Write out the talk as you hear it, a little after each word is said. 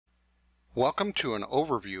Welcome to an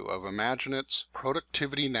overview of IMAGINiT's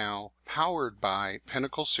Productivity Now powered by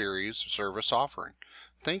Pinnacle series service offering.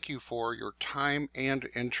 Thank you for your time and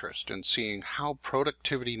interest in seeing how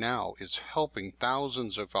Productivity Now is helping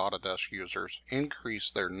thousands of Autodesk users increase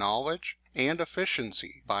their knowledge and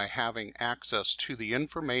efficiency by having access to the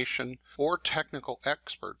information or technical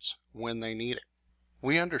experts when they need it.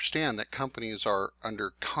 We understand that companies are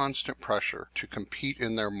under constant pressure to compete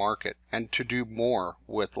in their market and to do more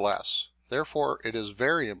with less. Therefore, it is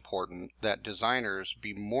very important that designers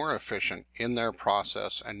be more efficient in their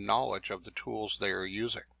process and knowledge of the tools they are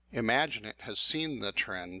using. IMAGINiT has seen the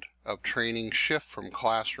trend of training shift from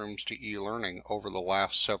classrooms to e-learning over the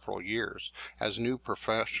last several years as new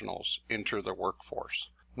professionals enter the workforce.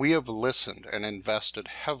 We have listened and invested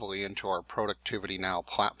heavily into our Productivity Now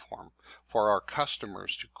platform for our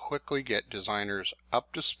customers to quickly get designers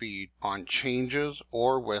up to speed on changes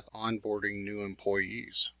or with onboarding new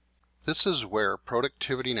employees. This is where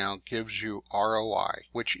Productivity Now gives you ROI,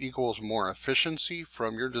 which equals more efficiency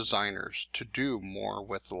from your designers to do more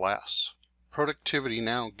with less. Productivity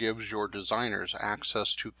Now gives your designers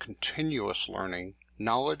access to continuous learning,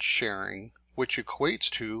 knowledge sharing, which equates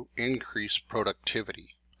to increased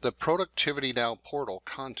productivity. The Productivity Now portal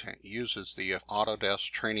content uses the Autodesk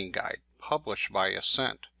training guide published by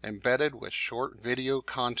Ascent, embedded with short video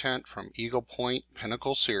content from Eagle Point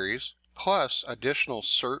Pinnacle series, plus additional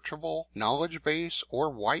searchable knowledge base or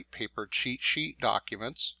white paper cheat sheet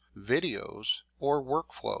documents, videos, or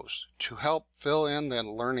workflows to help fill in the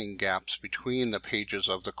learning gaps between the pages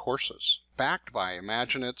of the courses. Backed by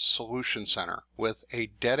IMAGINiT's Solution Center with a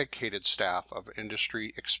dedicated staff of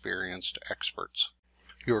industry experienced experts.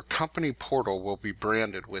 Your company portal will be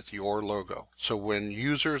branded with your logo, so when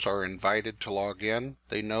users are invited to log in,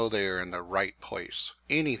 they know they are in the right place.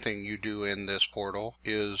 Anything you do in this portal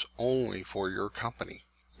is only for your company.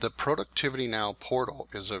 The Productivity Now portal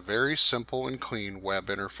is a very simple and clean web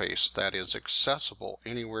interface that is accessible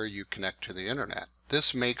anywhere you connect to the internet.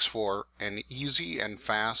 This makes for an easy and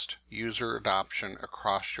fast user adoption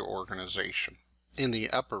across your organization. In the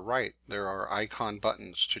upper right, there are icon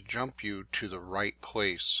buttons to jump you to the right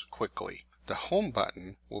place quickly. The Home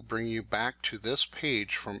button will bring you back to this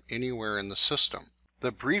page from anywhere in the system.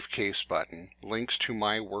 The Briefcase button links to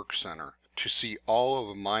My Work Center to see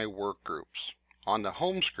all of my work groups. On the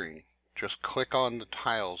home screen, just click on the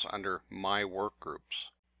tiles under My Work Groups.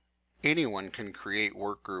 Anyone can create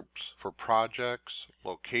work groups for projects,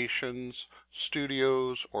 locations,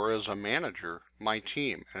 studios, or as a manager, my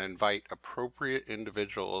team, and invite appropriate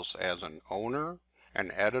individuals as an owner,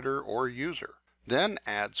 an editor, or user. Then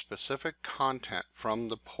add specific content from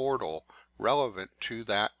the portal relevant to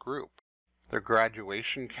that group. The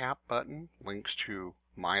Graduation Cap button links to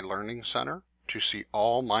My Learning Center to see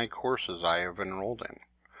all my courses I have enrolled in.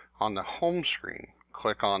 On the home screen,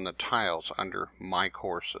 click on the tiles under My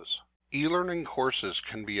Courses. E-learning courses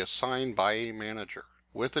can be assigned by a manager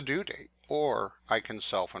with a due date, or I can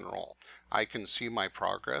self-enroll. I can see my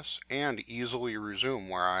progress and easily resume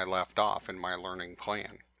where I left off in my learning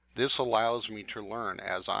plan. This allows me to learn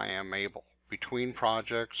as I am able, between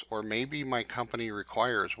projects, or maybe my company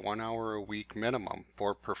requires 1 hour a week minimum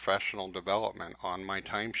for professional development on my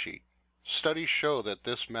timesheet. Studies show that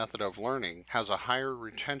this method of learning has a higher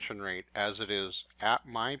retention rate as it is at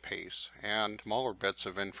my pace and smaller bits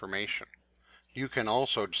of information. You can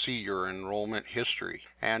also see your enrollment history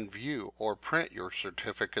and view or print your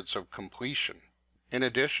certificates of completion. In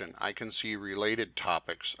addition, I can see related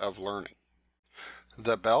topics of learning.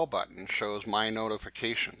 The bell button shows my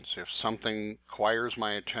notifications if something requires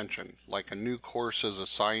my attention, like a new course is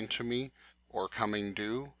assigned to me or coming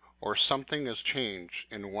due, or something has changed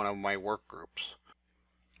in one of my work groups.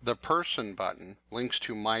 The Person button links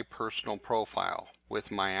to my personal profile with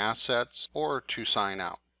my assets or to sign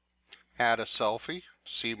out. Add a selfie,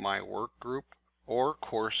 see my work group or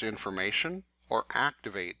course information, or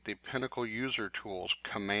activate the Pinnacle User Tools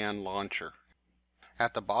command launcher.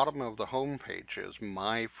 At the bottom of the home page is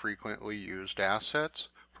My Frequently Used Assets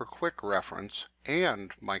for quick reference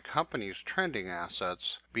and my company's trending assets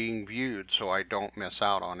being viewed so I don't miss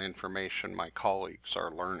out on information my colleagues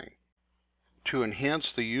are learning. To enhance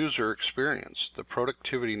the user experience, the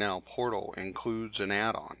Productivity Now portal includes an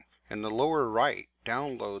add-on. In the lower right,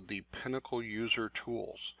 download the Pinnacle User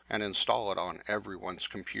Tools and install it on everyone's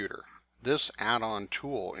computer. This add-on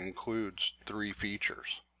tool includes 3 features.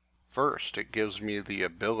 First, it gives me the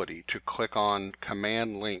ability to click on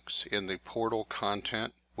command links in the portal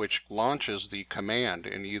content, which launches the command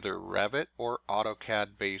in either Revit or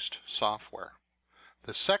AutoCAD-based software.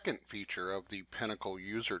 The second feature of the Pinnacle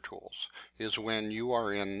User Tools is when you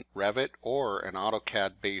are in Revit or an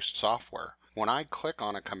AutoCAD-based software. When I click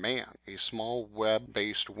on a command, a small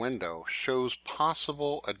web-based window shows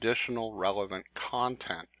possible additional relevant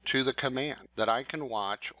content to the command that I can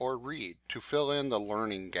watch or read to fill in the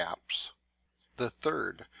learning gaps. The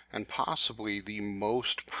third, and possibly the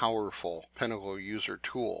most powerful Pinnacle User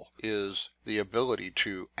Tool, is the ability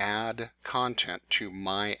to add content to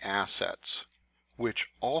my assets, which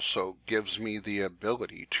also gives me the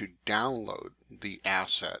ability to download the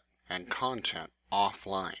asset and content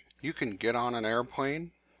offline. You can get on an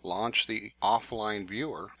airplane, launch the offline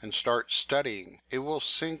viewer, and start studying. It will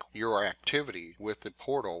sync your activity with the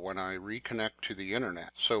portal when I reconnect to the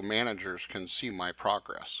internet so managers can see my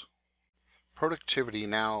progress. Productivity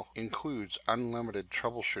Now includes unlimited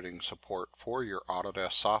troubleshooting support for your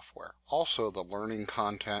Autodesk software, also the learning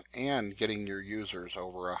content and getting your users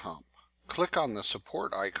over a hump. Click on the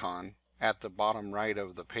support icon at the bottom right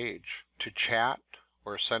of the page to chat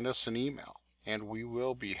or send us an email, and we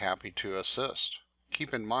will be happy to assist.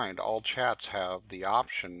 Keep in mind, all chats have the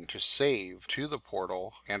option to save to the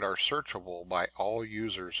portal and are searchable by all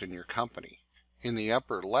users in your company. In the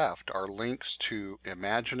upper left are links to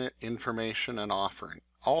IMAGINiT information and offering.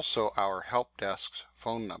 Also our help desk's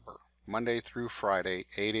phone number, Monday through Friday,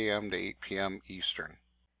 8 a.m. to 8 p.m. Eastern.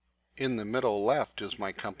 In the middle left is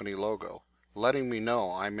my company logo, letting me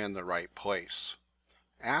know I'm in the right place.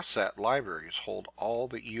 Asset libraries hold all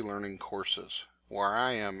the e-learning courses where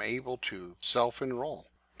I am able to self-enroll.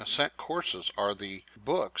 Asset courses are the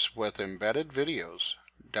books with embedded videos,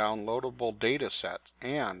 downloadable data sets,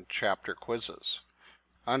 and chapter quizzes.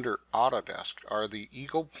 Under Autodesk are the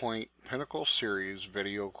Eagle Point Pinnacle Series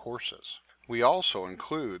video courses. We also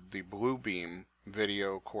include the Bluebeam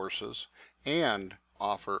video courses and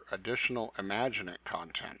offer additional IMAGINiT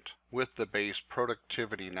content with the base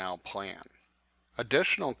Productivity Now plan.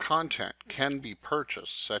 Additional content can be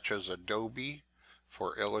purchased, such as Adobe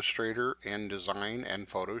for Illustrator, InDesign, and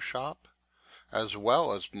Photoshop, as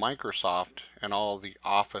well as Microsoft and all the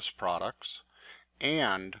Office products,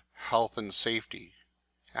 and health and safety.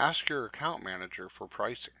 Ask your account manager for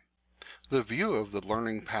pricing. The view of the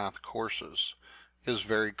Learning Path courses is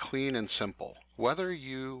very clean and simple. Whether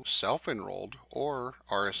you self-enrolled or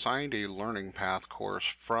are assigned a Learning Path course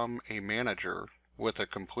from a manager with a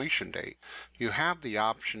completion date, you have the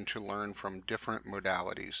option to learn from different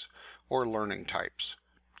modalities or learning types.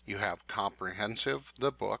 You have comprehensive,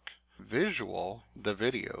 the book, visual, the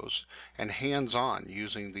videos, and hands-on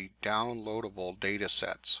using the downloadable data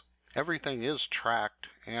sets. Everything is tracked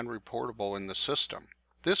and reportable in the system.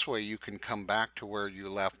 This way you can come back to where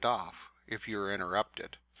you left off if you're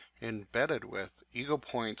interrupted. Embedded with Eagle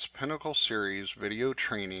Point's Pinnacle Series video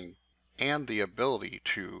training and the ability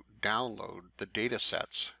to download the data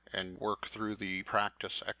sets and work through the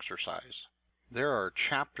practice exercise. There are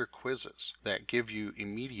chapter quizzes that give you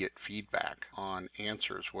immediate feedback on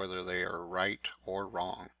answers, whether they are right or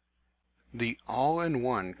wrong. The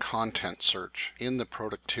all-in-one content search in the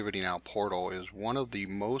Productivity Now portal is one of the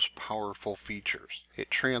most powerful features. It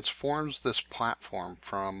transforms this platform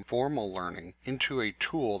from formal learning into a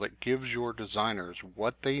tool that gives your designers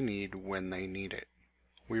what they need when they need it.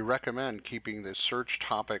 We recommend keeping the search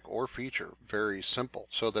topic or feature very simple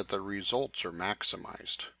so that the results are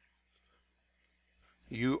maximized.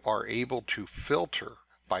 You are able to filter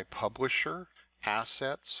by publisher,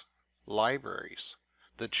 assets, libraries.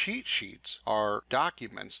 The cheat sheets are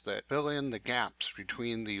documents that fill in the gaps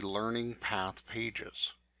between the learning path pages.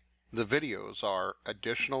 The videos are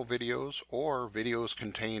additional videos or videos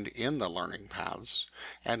contained in the learning paths,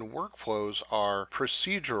 and workflows are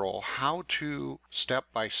procedural how-to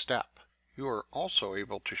step-by-step. You are also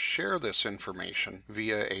able to share this information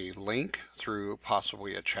via a link through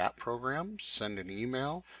possibly a chat program, send an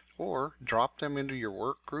email, or drop them into your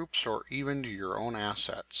work groups or even to your own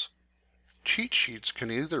assets. Cheat sheets can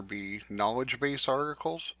either be knowledge-based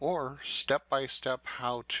articles or step-by-step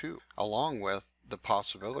how-to, along with the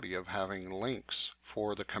possibility of having links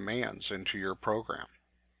for the commands into your program.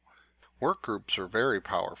 Work groups are very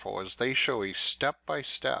powerful as they show a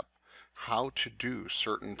step-by-step how to do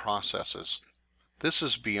certain processes. This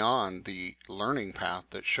is beyond the learning path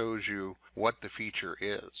that shows you what the feature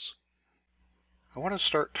is. I want to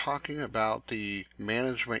start talking about the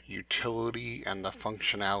management utility and the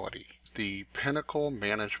functionality. The Pinnacle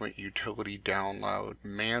Management Utility download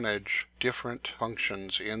manage different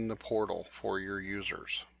functions in the portal for your users.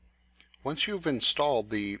 Once you've installed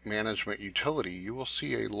the management utility, you will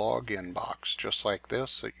see a login box just like this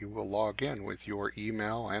that you will log in with your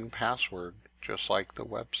email and password just like the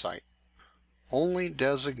website. Only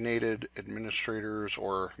designated administrators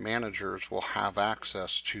or managers will have access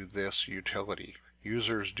to this utility.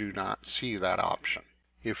 Users do not see that option.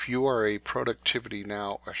 If you are a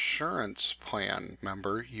ProductivityNOW Assurance Plan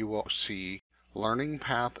member, you will see Learning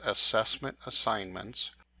Path Assessment Assignments,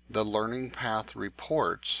 the Learning Path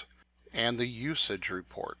Reports, and the Usage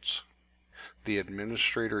Reports, the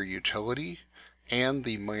Administrator Utility, and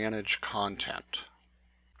the Manage Content.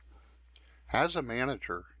 As a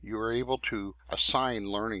manager, you are able to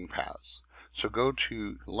assign learning paths. So go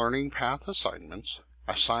to Learning Path Assignments,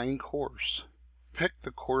 Assign Course. Pick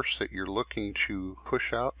the course that you're looking to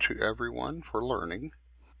push out to everyone for learning,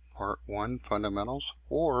 Part 1 Fundamentals,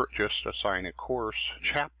 or just assign a course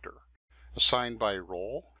chapter. Assign by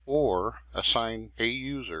role, or assign a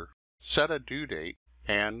user. Set a due date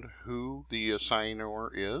and who the assigner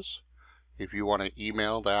is. If you want to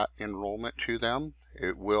email that enrollment to them,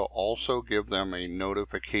 it will also give them a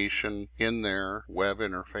notification in their web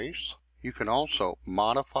interface. You can also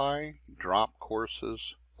modify, drop courses,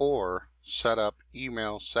 or set up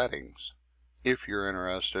email settings if you're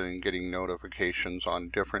interested in getting notifications on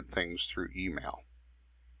different things through email.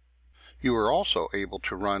 You are also able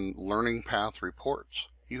to run Learning Path reports.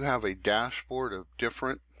 You have a dashboard of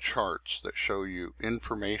different charts that show you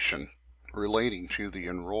information relating to the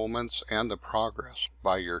enrollments and the progress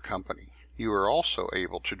by your company. You are also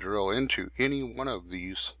able to drill into any one of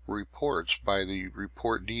these reports by the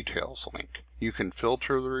Report Details link. You can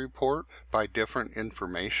filter the report by different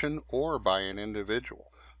information or by an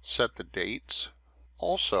individual. Set the dates.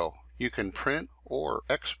 Also, you can print or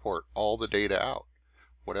export all the data out,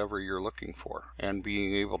 whatever you're looking for, and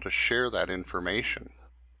being able to share that information.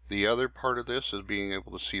 The other part of this is being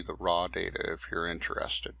able to see the raw data if you're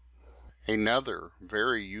interested. Another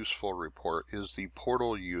very useful report is the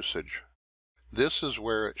portal usage. This is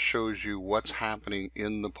where it shows you what's happening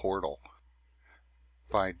in the portal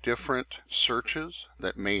by different searches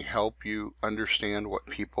that may help you understand what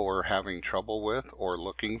people are having trouble with or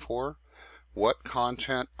looking for, what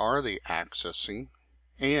content are they accessing,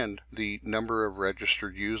 and the number of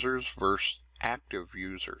registered users versus active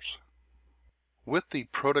users. With the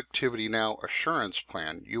ProductivityNOW Assurance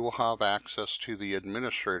Plan, you will have access to the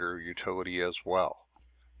Administrator utility as well.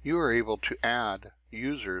 You are able to add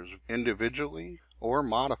users individually or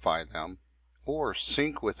modify them, or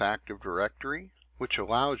sync with Active Directory, which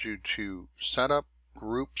allows you to set up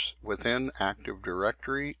groups within Active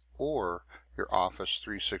Directory or your Office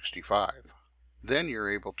 365. Then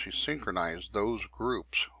you're able to synchronize those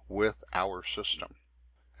groups with our system.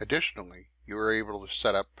 Additionally, you are able to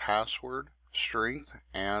set up password, strength,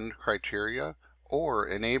 and criteria, or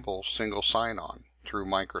enable single sign-on through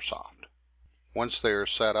Microsoft. Once they are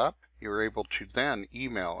set up, you're able to then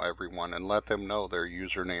email everyone and let them know their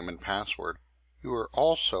username and password. You are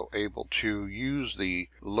also able to use the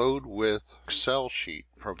Load with Excel sheet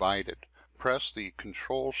provided. Press the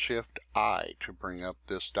Control-Shift-I to bring up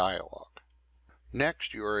this dialog.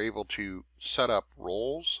 Next, you are able to set up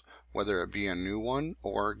roles, whether it be a new one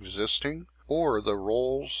or existing, or the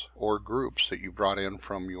roles or groups that you brought in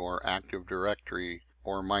from your Active Directory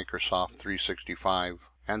or Microsoft 365,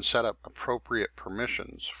 and set up appropriate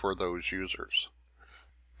permissions for those users.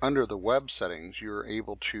 Under the web settings, you're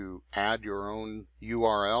able to add your own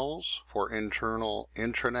URLs for internal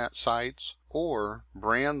intranet sites or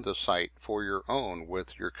brand the site for your own with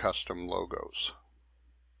your custom logos.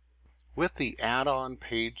 With the add-on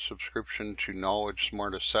paid subscription to Knowledge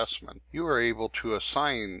Smart Assessment, you are able to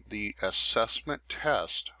assign the assessment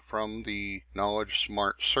test from the Knowledge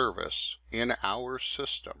Smart service in our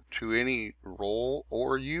system to any role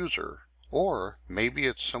or user, or maybe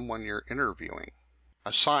it's someone you're interviewing.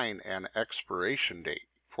 Assign an expiration date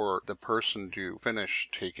for the person to finish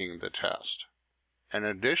taking the test. In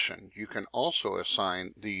addition, you can also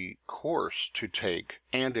assign the course to take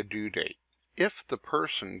and a due date. If the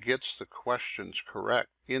person gets the questions correct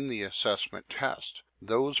in the assessment test,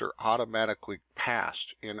 those are automatically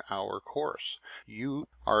passed in our course. You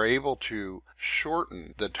are able to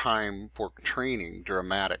shorten the time for training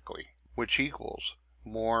dramatically, which equals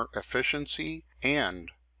more efficiency and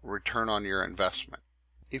return on your investment.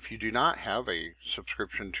 If you do not have a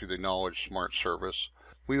subscription to the Knowledge Smart service,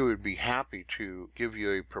 we would be happy to give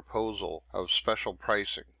you a proposal of special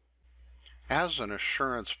pricing. As an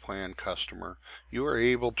assurance plan customer, you are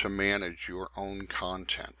able to manage your own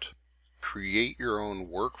content, create your own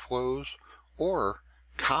workflows, or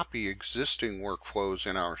copy existing workflows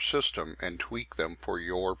in our system and tweak them for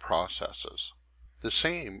your processes. The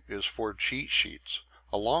same is for cheat sheets.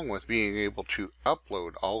 along with being able to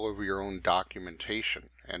upload all of your own documentation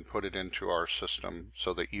and put it into our system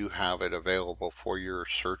so that you have it available for your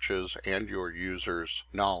searches and your users'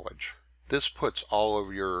 knowledge. This puts all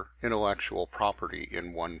of your intellectual property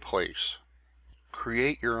in one place.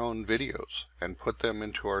 Create your own videos and put them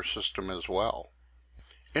into our system as well.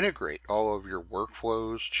 Integrate all of your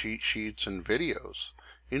workflows, cheat sheets, and videos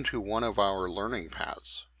into one of our learning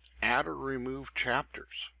paths. Add or remove chapters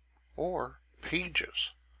or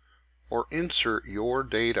pages, or insert your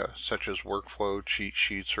data such as workflow, cheat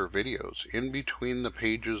sheets, or videos in between the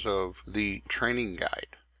pages of the training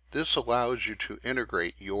guide. This allows you to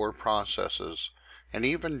integrate your processes and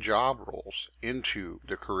even job roles into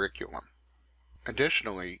the curriculum.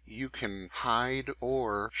 Additionally, you can hide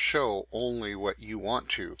or show only what you want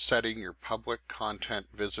to, setting your public content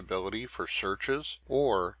visibility for searches,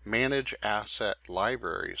 or manage asset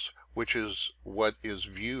libraries, which is what is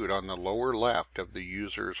viewed on the lower left of the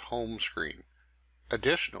user's home screen.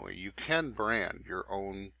 Additionally, you can brand your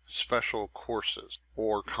own special courses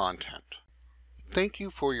or content. Thank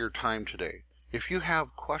you for your time today. If you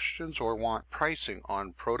have questions or want pricing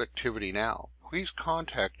on Productivity Now, please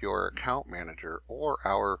contact your account manager or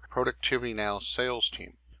our Productivity Now sales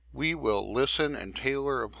team. We will listen and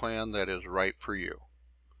tailor a plan that is right for you.